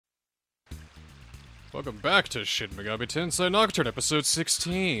Welcome back to Shin Megami Tensei Nocturne, episode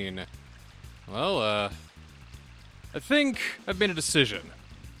 16. Well, I think I've made a decision.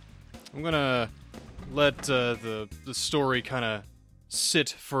 I'm gonna let the story kind of sit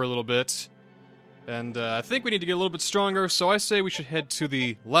for a little bit, and I think we need to get a little bit stronger, so I say we should head to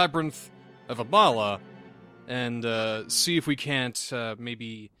the Labyrinth of Amala and see if we can't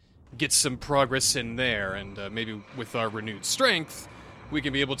maybe get some progress in there, and maybe with our renewed strength, we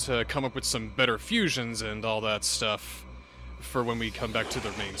can be able to come up with some better fusions and all that stuff for when we come back to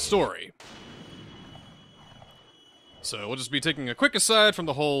the main story. So we'll just be taking a quick aside from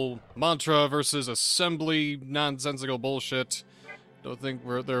the whole mantra versus assembly nonsensical bullshit. I don't think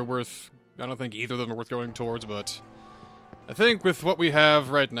either of them are worth going towards, but I think with what we have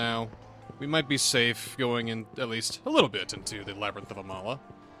right now, we might be safe going in at least a little bit into the Labyrinth of Amala.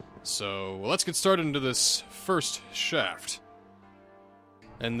 So let's get started into this first shaft.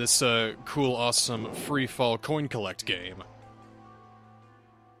 And this cool, awesome free-fall coin collect game.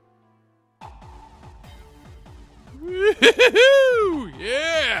 Woohoo!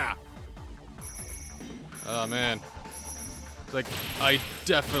 Yeah! Oh man, like I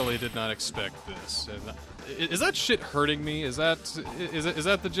definitely did not expect this. And is that shit hurting me? Is that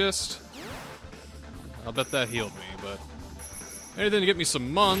the gist? I'll bet that healed me, but anything to get me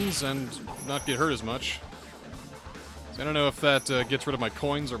some muns and not get hurt as much. I don't know if that gets rid of my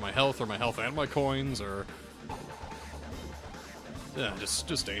coins or my health and my coins, or yeah,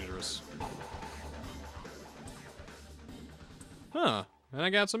 just dangerous. Huh? And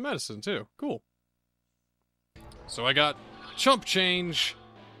I got some medicine too. Cool. So I got chump change,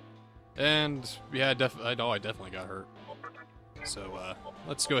 and yeah, I know I definitely got hurt. So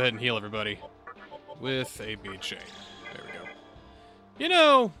let's go ahead and heal everybody with a bead chain. There we go. You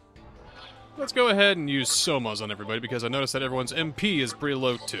know, let's go ahead and use Somas on everybody, because I noticed that everyone's MP is pretty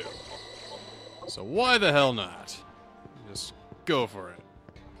low too. So why the hell not? Just go for it.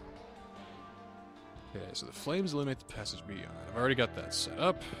 Okay, so the flames illuminate the passage beyond. I've already got that set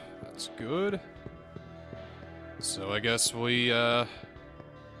up. That's good. So I guess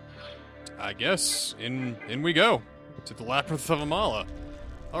in we go. To the Labyrinth of Amala.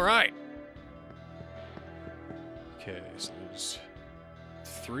 Alright. Okay, so there's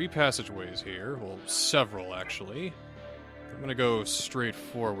 3 passageways here. Well, several, actually. I'm gonna go straight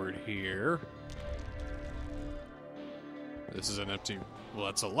forward here. This is an empty... Well,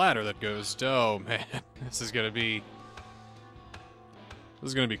 that's a ladder that goes... Oh, man. This is gonna be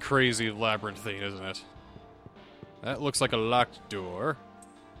crazy labyrinthine, isn't it? That looks like a locked door.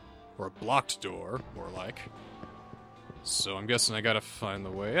 Or a blocked door, more like. So I'm guessing I gotta find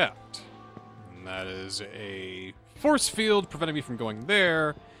the way out. And that is a force field preventing me from going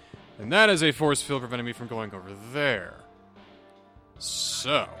there, and that is a force field preventing me from going over there.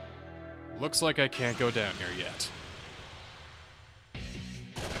 So, looks like I can't go down here yet.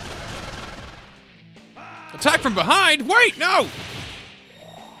 Attack from behind? Wait, no!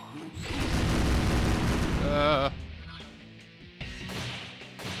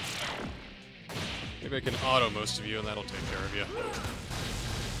 Maybe I can auto most of you and that'll take care of you.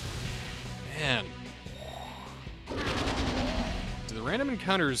 Man. Do the random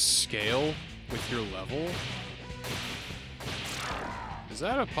encounters scale with your level? Is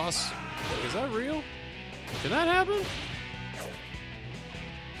that is that real? Can that happen?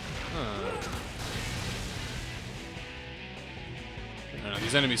 I don't know,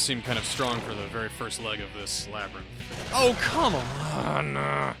 these enemies seem kind of strong for the very first leg of this labyrinth. Oh, come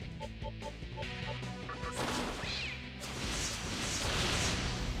on!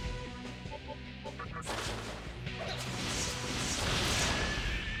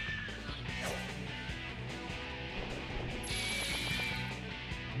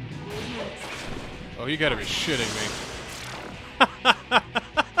 Oh, you gotta be shitting me.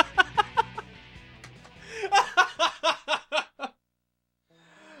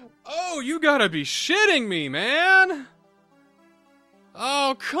 Oh, you gotta be shitting me, man!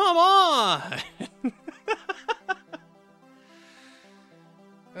 Oh, come on!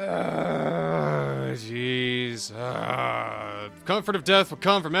 Jeez. Comfort of death will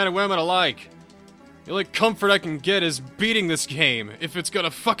come for men and women alike. The only comfort I can get is beating this game, if it's gonna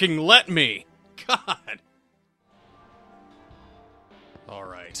fucking let me. God!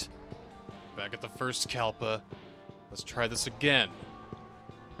 Alright. Back at the first Kalpa. Let's try this again.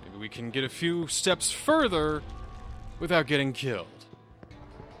 Maybe we can get a few steps further without getting killed.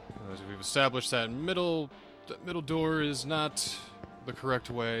 As we've established that middle door is not the correct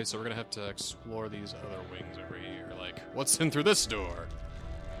way, so we're gonna have to explore these other wings over here. Like, what's in through this door?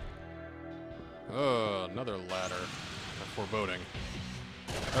 Oh, another ladder. A foreboding.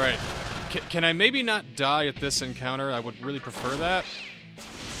 Alright. Can I maybe not die at this encounter? I would really prefer that.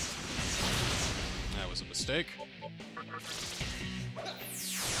 That was a mistake.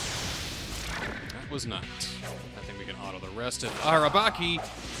 That was not. I think we can auto the rest if Arabaki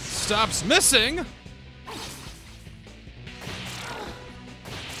stops missing!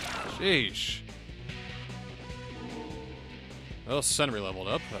 Sheesh. Well, Senri leveled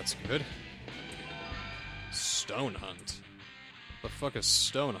up. That's good. Stone Hunt. The fuck is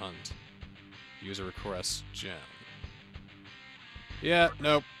Stone Hunt? User request gem. Yeah,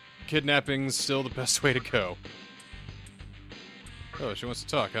 nope. Kidnapping's still the best way to go. Oh, she wants to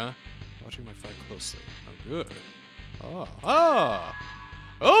talk, huh? Watching my fight closely. Oh, good. Oh,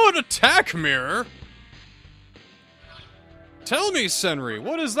 oh, an attack mirror! Tell me, Senri,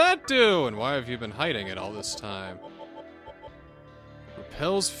 what does that do? And why have you been hiding it all this time?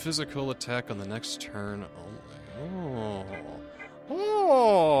 Repels physical attack on the next turn only.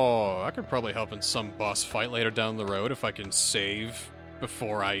 Oh, I could probably help in some boss fight later down the road if I can save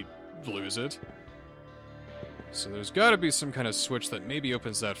before I lose it. So there's got to be some kind of switch that maybe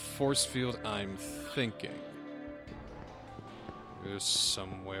opens that force field I'm thinking. There's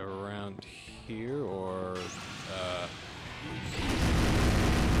somewhere around here, or...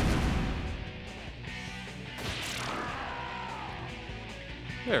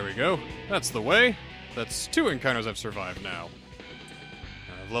 There we go. That's the way. That's 2 encounters I've survived now.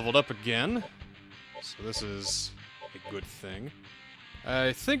 I've leveled up again, so this is a good thing.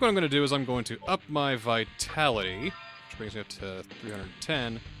 I think what I'm going to do is I'm going to up my vitality, which brings me up to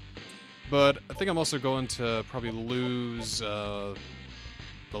 310, but I think I'm also going to probably lose the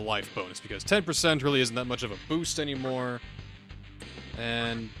life bonus, because 10% really isn't that much of a boost anymore,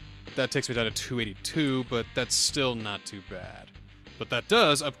 and that takes me down to 282, but that's still not too bad. But that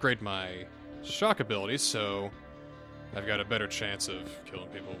does upgrade my shock ability, so I've got a better chance of killing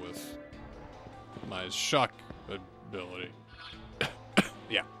people with my shock ability.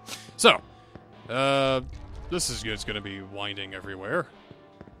 Yeah. So, this is just going to be winding everywhere.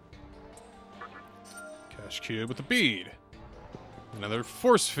 Cash cube with a bead. Another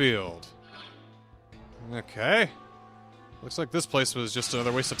force field. Okay. Looks like this place was just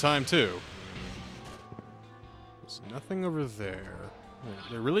another waste of time, too. There's nothing over there.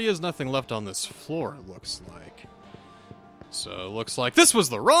 There really is nothing left on this floor, it looks like. So, it looks like this was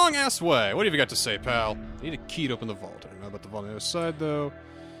the wrong-ass way. What have you got to say, pal? I need a key to open the vault. I don't know about the vault on the other side, though.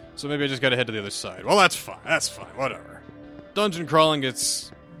 So maybe I just gotta head to the other side. Well, that's fine. That's fine. Whatever. Dungeon crawling,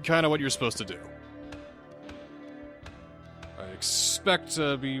 it's kind of what you're supposed to do. I expect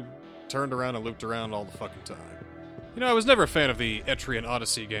to be turned around and looped around all the fucking time. You know, I was never a fan of the Etrian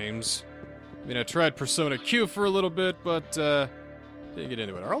Odyssey games. I mean, I tried Persona Q for a little bit, but, didn't get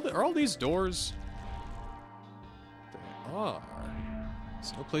into it. Are all these doors? They are.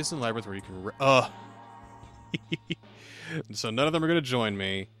 There's no place in the labyrinth where you can... So none of them are going to join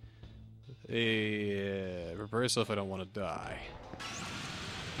me. Prepare yourself, I don't want to die.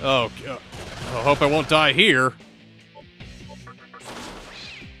 Oh, God. I hope I won't die here.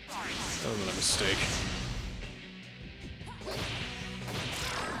 That was a mistake.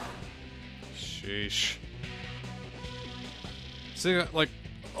 Sheesh. See, like,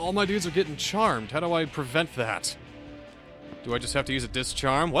 all my dudes are getting charmed. How do I prevent that? Do I just have to use a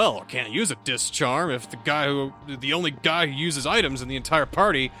discharm? Well, I can't use a discharm if the only guy who uses items in the entire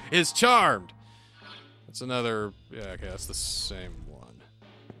party is charmed. That's another... Yeah, okay, that's the same one.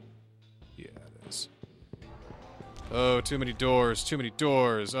 Yeah, it is. Oh, too many doors, too many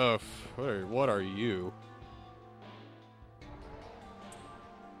doors. Oh, what are you?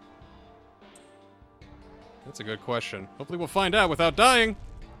 That's a good question. Hopefully we'll find out without dying.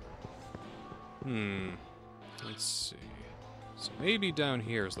 Let's see. So maybe down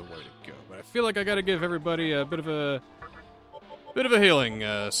here is the way to go. But I feel like I gotta give everybody a bit of a healing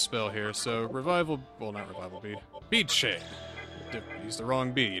spell here. So revival, well, not revival bead. Bead shade. Used the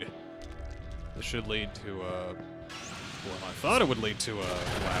wrong bead. This should lead to well, I thought it would lead to a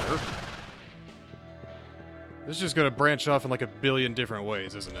ladder. This is just gonna branch off in like a billion different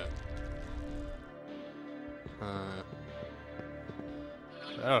ways, isn't it? I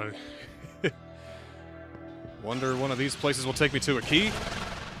don't know. Wonder one of these places will take me to a key?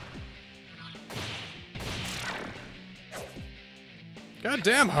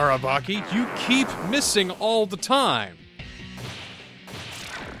 Goddamn, Harabaki, you keep missing all the time.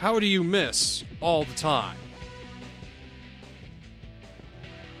 How do you miss all the time?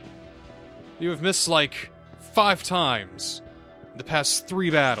 You have missed like 5 times in the past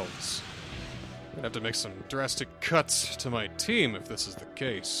 3 battles. I'm gonna have to make some drastic cuts to my team if this is the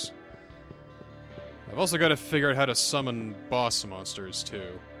case. I've also got to figure out how to summon boss monsters,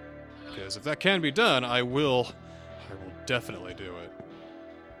 too. Because if that can be done, I will definitely do it.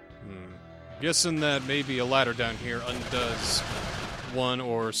 Guessing that maybe a ladder down here undoes one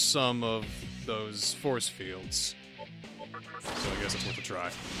or some of those force fields. So I guess it's worth a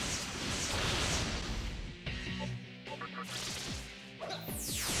try.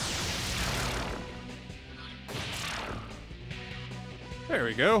 There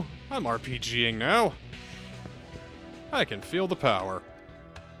we go. I'm RPGing now. I can feel the power.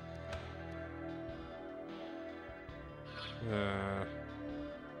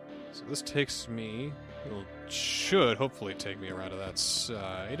 So this takes me... Well, should hopefully take me around to that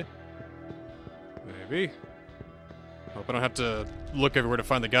side. Maybe. Hope I don't have to look everywhere to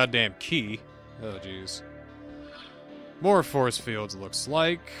find the goddamn key. Oh, jeez. More force fields, looks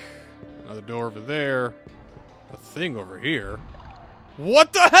like. Another door over there. A thing over here.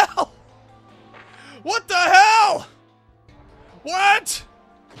 What the hell? What the hell? What?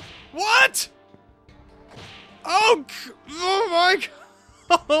 What? Oh my god.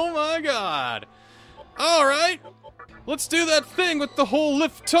 Oh my god. Alright. Let's do that thing with the whole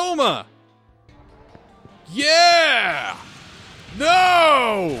liptoma. Yeah!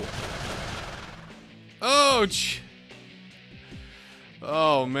 No! Oh,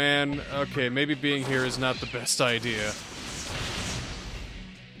 oh, man. Okay, maybe being here is not the best idea.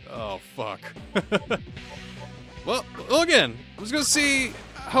 Oh, fuck. Well, again, I was gonna see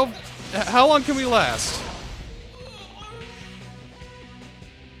how long can we last?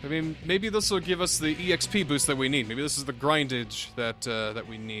 I mean, maybe this will give us the EXP boost that we need. Maybe this is the grindage that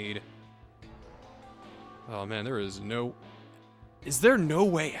we need. Oh man, there is no... Is there no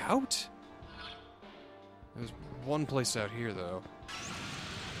way out? There's one place out here, though.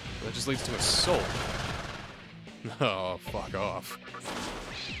 That just leads to a soul. Oh, fuck off.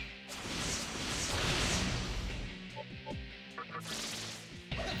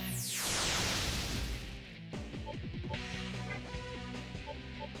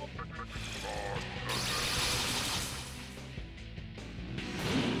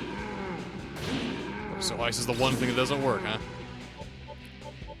 So ice is the one thing that doesn't work, huh?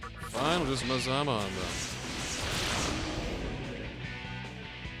 Fine, we'll just Mazama on them.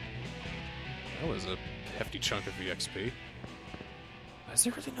 That was a hefty chunk of EXP. Is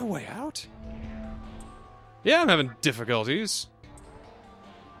there really no way out? Yeah, I'm having difficulties.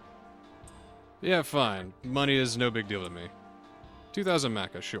 Yeah, fine. Money is no big deal to me. 2,000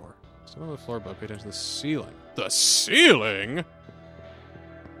 Maka, sure. Still on the floor above, pay attention to the ceiling. The ceiling?!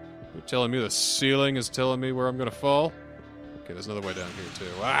 You're telling me the ceiling is telling me where I'm gonna fall? Okay, there's another way down here, too.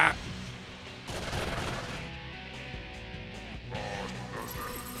 Ah!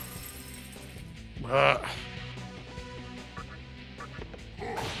 Ah.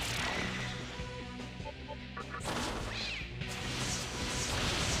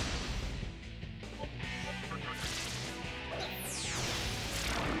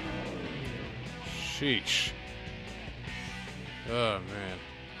 Sheesh. Oh, man.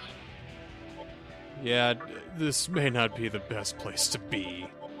 Yeah, this may not be the best place to be.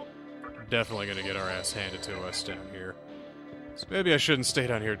 We're definitely gonna get our ass handed to us down here. So maybe I shouldn't stay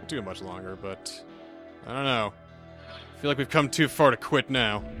down here too much longer, but... I don't know. I feel like we've come too far to quit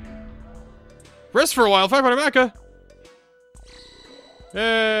now. Rest for a while, 500 Maka!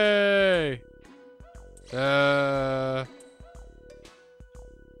 Hey!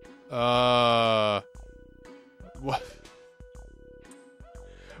 What?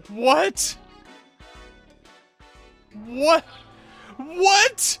 What? What?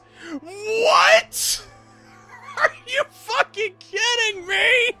 What? What? Are you fucking kidding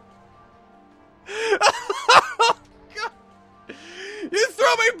me? Oh, God. You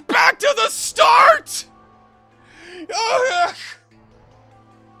throw me back to the start? Oh,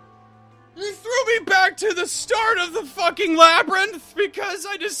 you threw me back to the start of the fucking labyrinth because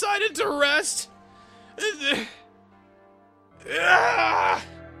I decided to rest?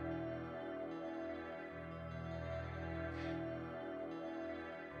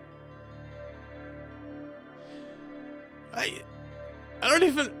 I don't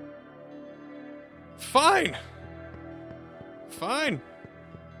even... Fine. Fine.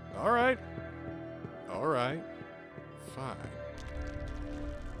 Alright. Alright. Fine.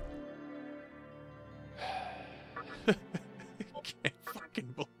 I can't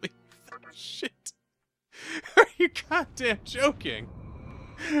fucking believe that shit. Are you goddamn joking?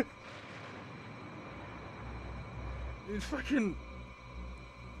 You fucking...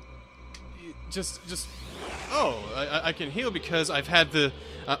 Just... Oh, I can heal because I've had the...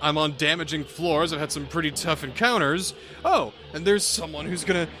 I'm on damaging floors, I've had some pretty tough encounters. Oh, and there's someone who's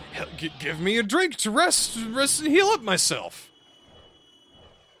gonna give me a drink to rest and heal up myself.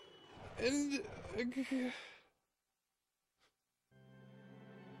 And...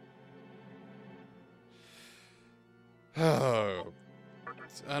 Oh...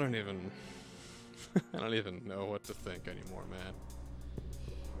 I don't even... I don't even know what to think anymore, man.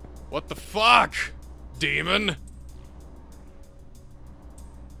 What the fuck, demon?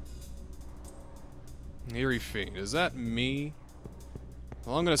 Eerie Fiend, is that me?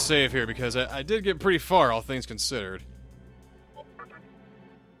 Well, I'm gonna save here because I did get pretty far, all things considered.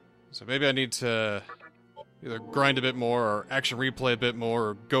 So maybe I need to either grind a bit more, or action replay a bit more,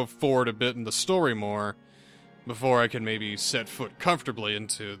 or go forward a bit in the story more, before I can maybe set foot comfortably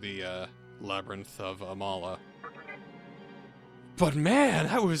into the, Labyrinth of Amala. But man,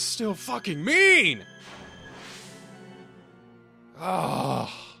 that was still fucking mean!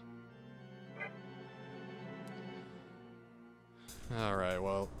 Oh. Alright,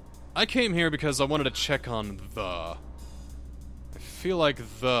 well, I came here because I wanted to check on the. I feel like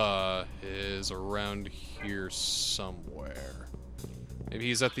the is around here somewhere. Maybe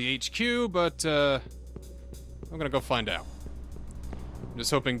he's at the HQ, but, I'm gonna go find out. I'm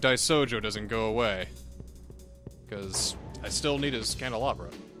just hoping Daisojo doesn't go away. Because I still need his candelabra.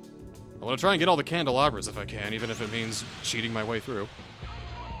 I want to try and get all the candelabras if I can, even if it means cheating my way through.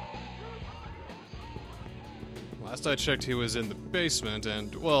 Last I checked, he was in the basement,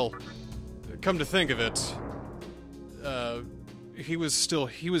 and, well, come to think of it, he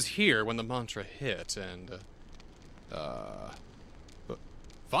was here when the mantra hit, and,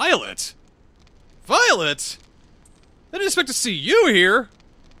 Violet? Violet? I didn't expect to see you here!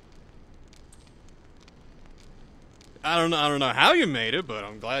 I don't know how you made it, but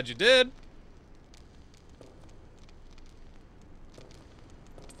I'm glad you did.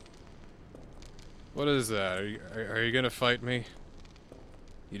 What is that? Are you gonna fight me?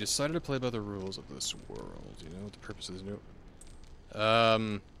 You decided to play by the rules of this world. You know what the purpose is new.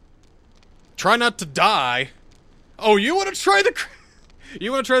 Try not to die. Oh, you want to try the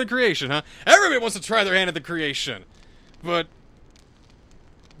you want to try the creation, huh? Everybody wants to try their hand at the creation. But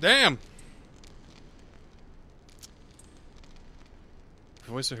damn.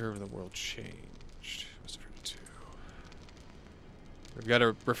 Voice of her of the world changed. Voice of her too. I've got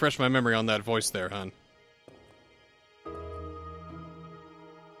to refresh my memory on that voice there, hon.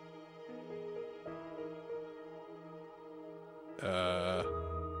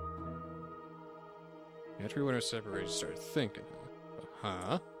 After we went our separate ways, started thinking.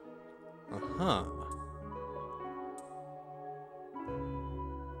 Uh-huh. Uh-huh.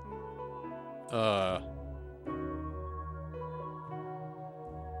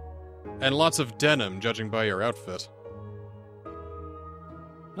 And lots of denim, judging by your outfit.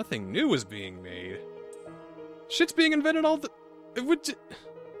 Nothing new is being made. Shit's being invented all the...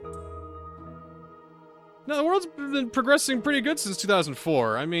 No, the world's been progressing pretty good since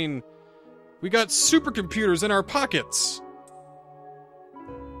 2004. I mean, we got supercomputers in our pockets.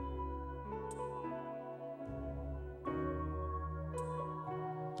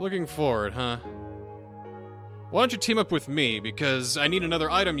 Looking forward, huh? Why don't you team up with me, because I need another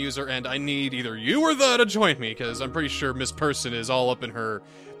item user, and I need either you or the to join me, because I'm pretty sure Miss Person is all up in her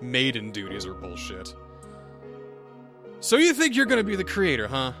maiden duties or bullshit. So you think you're gonna be the creator,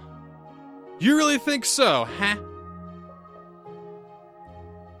 huh? You really think so, huh?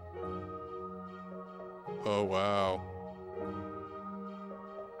 Oh, wow.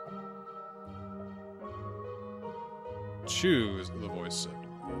 Choose, the voice said.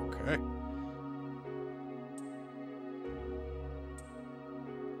 Okay.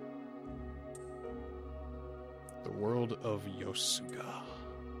 The world of Yosuga.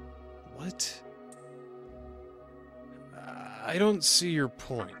 What? I don't see your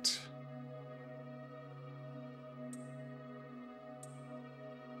point.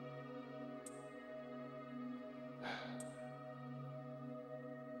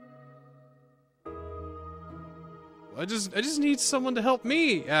 I just need someone to help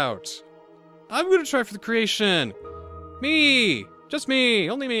me out. I'm gonna try for the creation. Me! Just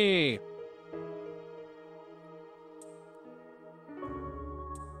me! Only me!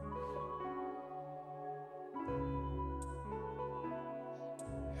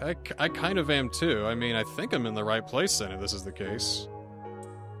 I kind of am too. I mean, I think I'm in the right place then if this is the case.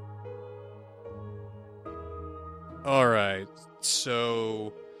 Alright,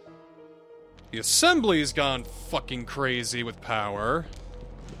 so... the Assembly's gone fucking crazy with power.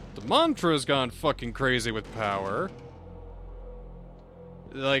 The Mantra's gone fucking crazy with power.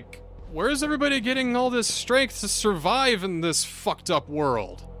 Like, where's everybody getting all this strength to survive in this fucked up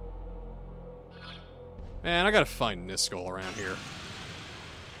world? Man, I gotta find Niskel around here.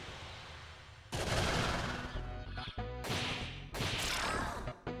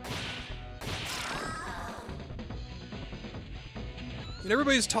 And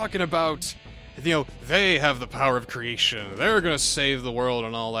everybody's talking about, you know, they have the power of creation, they're gonna save the world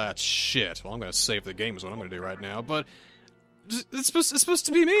and all that shit. Well, I'm gonna save the game is what I'm gonna do right now, but it's supposed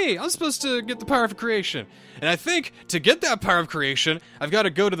to be me. I'm supposed to get the power of creation. And I think to get that power of creation, I've got to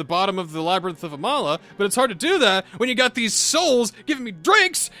go to the bottom of the Labyrinth of Amala, but it's hard to do that when you got these souls giving me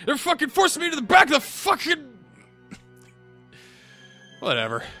drinks. They're fucking forcing me to the back of the fucking...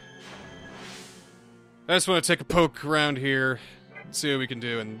 Whatever. I just want to take a poke around here, see what we can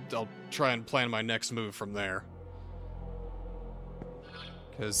do, and I'll try and plan my next move from there.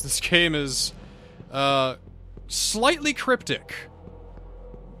 Because this game is, slightly cryptic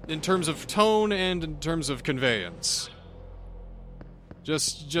in terms of tone and in terms of conveyance.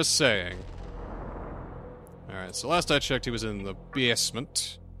 Just saying. Alright, so last I checked he was in the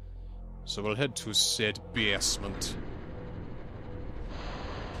basement. So we'll head to said basement.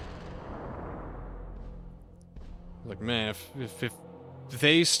 Like, man, if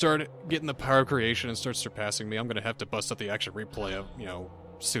they start getting the power of creation and start surpassing me, I'm gonna have to bust out the action replay of, you know,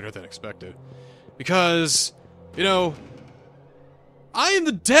 sooner than expected. Because... you know, I am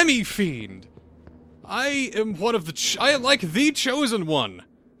the Demi-Fiend. I am one of the I am like the chosen one.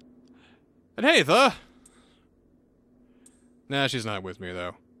 And hey, nah, she's not with me,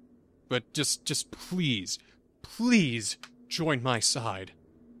 though. But just please, please join my side.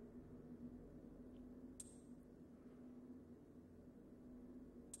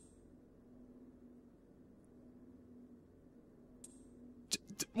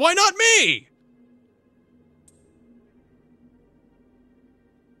 Why not me?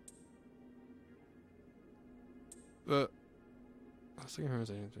 I was thinking if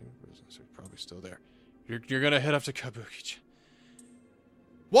anything, probably still there. You're gonna head up to Kabuki.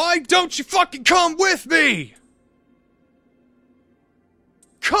 Why don't you fucking come with me?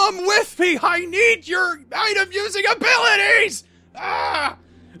 Come with me! I need your item using abilities! Ah!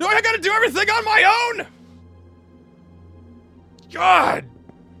 No, I gotta do everything on my own? God!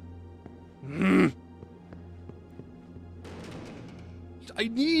 I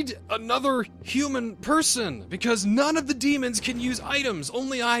need another human person, because none of the demons can use items,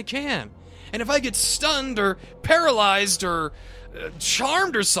 only I can. And if I get stunned, or paralyzed, or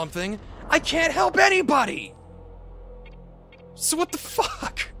charmed or something, I can't help anybody! So what the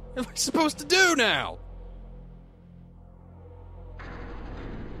fuck am I supposed to do now?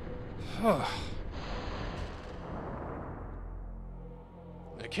 I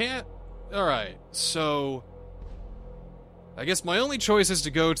can't... Alright, so... I guess my only choice is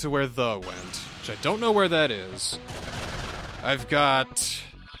to go to where the went, which I don't know where that is. I've got...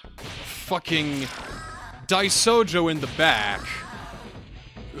 fucking... Daisojo in the back,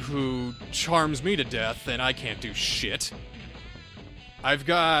 who charms me to death, and I can't do shit. I've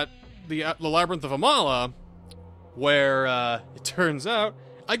got the Labyrinth of Amala, where, it turns out,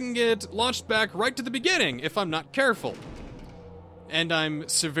 I can get launched back right to the beginning if I'm not careful. And I'm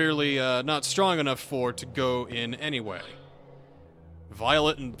severely, not strong enough to go in anyway.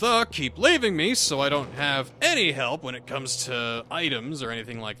 Violet and the keep leaving me, so I don't have any help when it comes to items or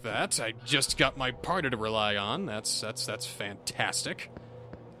anything like that. I just got my partner to rely on. That's fantastic.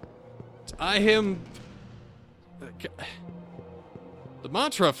 I am... The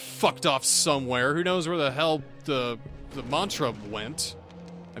mantra fucked off somewhere. Who knows where the hell the mantra went?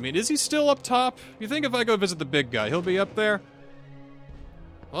 I mean, is he still up top? You think if I go visit the big guy, he'll be up there?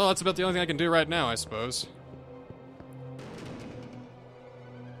 Well, that's about the only thing I can do right now, I suppose.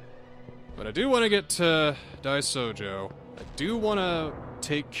 But I do want to get to Daisojo. I do want to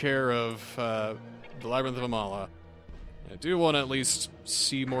take care of the Labyrinth of Amala. I do want to at least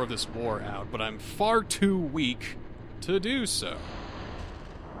see more of this war out, but I'm far too weak to do so.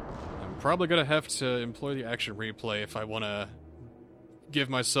 I'm probably going to have to employ the action replay if I want to give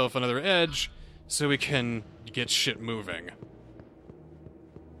myself another edge so we can get shit moving.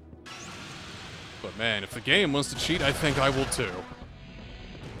 But man, if the game wants to cheat, I think I will too.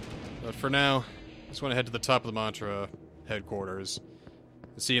 But for now, I just want to head to the top of the mantra headquarters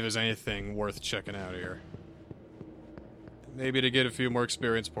and see if there's anything worth checking out here. Maybe to get a few more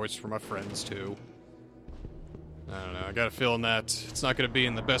experience points for my friends too. I don't know, I got a feeling that it's not going to be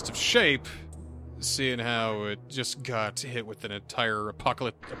in the best of shape, seeing how it just got hit with an entire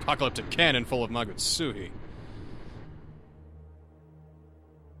apocalyptic cannon full of Magutsuhi.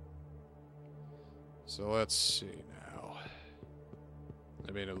 So let's see now.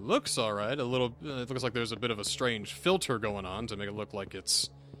 I mean, it looks alright. It looks like there's a bit of a strange filter going on to make it look like it's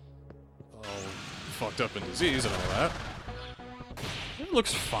all fucked up and diseased and all that. It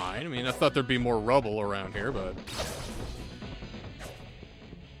looks fine. I mean, I thought there'd be more rubble around here, but...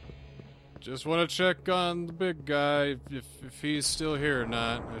 Just want to check on the big guy, if he's still here or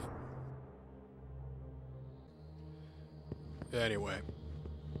not. Anyway.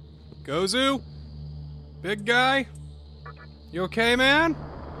 Gozu? Big guy? You okay, man?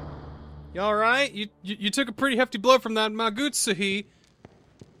 You alright? You took a pretty hefty blow from that Magutsuhi.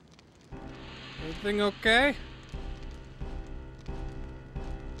 Everything okay?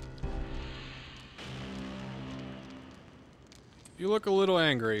 You look a little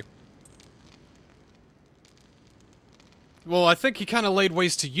angry. Well, I think he kind of laid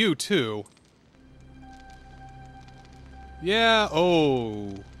waste to you, too. Yeah,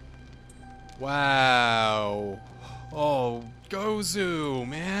 oh. Wow. Oh, Gozu,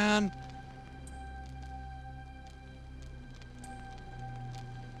 man.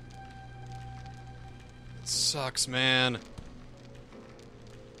 It sucks, man.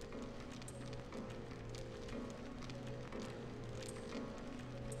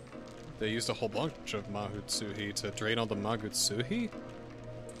 They used a whole bunch of Mahutsuhi to drain all the Magutsuhi?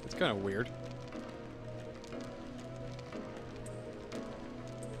 It's kind of weird.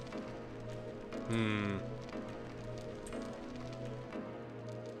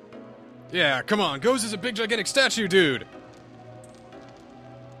 Yeah, come on, Gozu's a big gigantic statue, dude!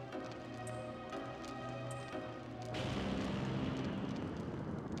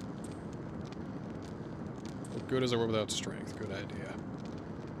 What good is a word without strength? Good idea.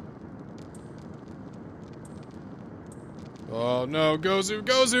 Oh no, Gozu,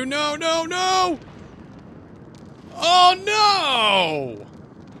 Gozu, no, no, no! Oh no!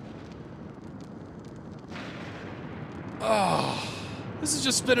 Oh, this has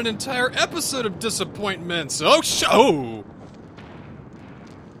just been an entire episode of disappointments. Oh, oh!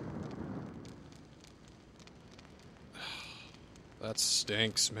 That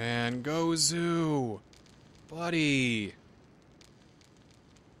stinks, man. Gozu, buddy.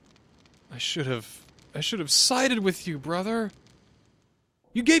 I should have sided with you, brother.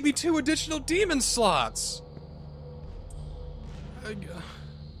 You gave me 2 additional demon slots.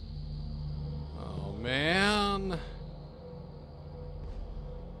 Oh, man.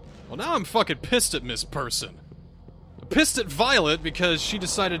 Well, now I'm fucking pissed at Miss Person. I'm pissed at Violet because she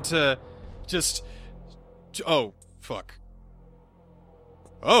decided to just... Oh, fuck.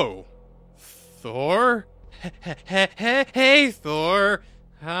 Oh. Thor? Hey, Thor.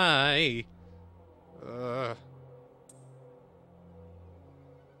 Hi.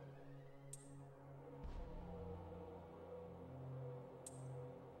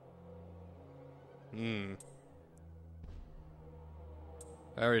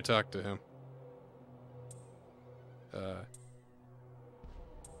 I already talked to him. You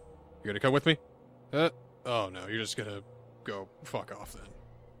gonna come with me? Oh no, you're just gonna go fuck off then.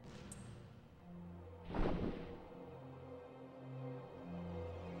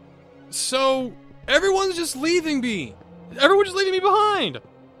 So, everyone's just leaving me. Everyone's just leaving me behind.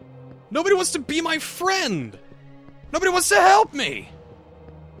 Nobody wants to be my friend. Nobody wants to help me.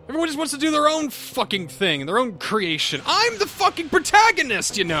 Everyone just wants to do their own fucking thing, their own creation. I'm the fucking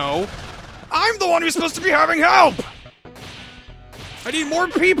protagonist, you know? I'm the one who's supposed to be having help! I need more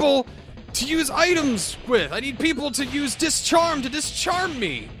people to use items with. I need people to use discharm to discharm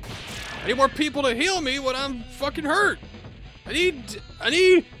me. I need more people to heal me when I'm fucking hurt. I need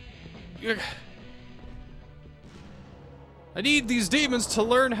these demons to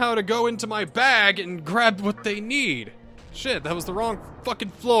learn how to go into my bag and grab what they need. Shit, that was the wrong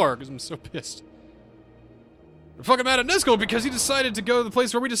fucking floor, because I'm so pissed. I'm fucking mad at Niskel because he decided to go to the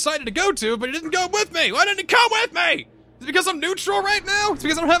place where we decided to go to, but he didn't go with me! Why didn't he come with me? Is it because I'm neutral right now? Is it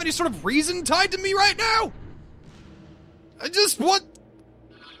because I don't have any sort of reason tied to me right now? I just want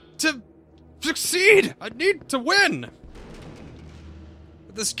to succeed! I need to win!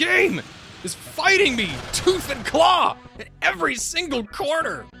 But this game is fighting me tooth and claw in every single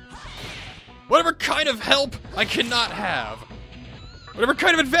corner! Whatever kind of help I cannot have, whatever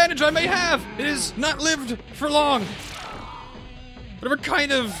kind of advantage I may have, it is not lived for long. Whatever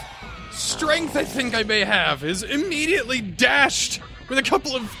kind of strength I think I may have is immediately dashed with a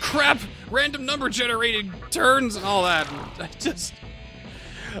couple of crap random number generated turns and all that.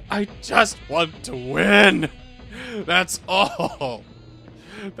 I just want to win. That's all.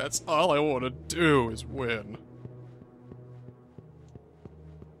 That's all I want to do is win.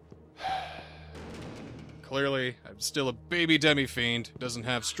 Clearly, I'm still a baby demi-fiend who doesn't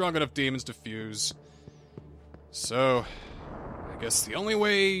have strong enough demons to fuse. So, I guess the only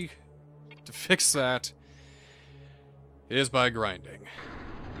way to fix that is by grinding.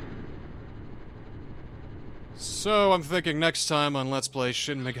 So, I'm thinking next time on Let's Play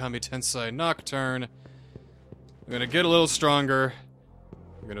Shin Megami Tensei Nocturne, I'm gonna get a little stronger,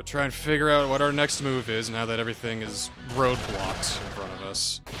 We're gonna try and figure out what our next move is now that everything is roadblocked in front of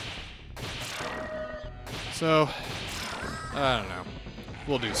us. So, I don't know.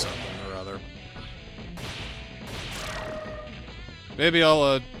 We'll do something or other. Maybe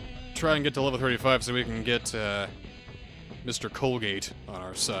I'll try and get to level 35 so we can get Mr. Colgate on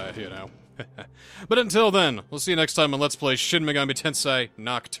our side, you know. But until then, we'll see you next time on Let's Play Shin Megami Tensei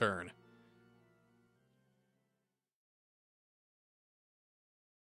Nocturne.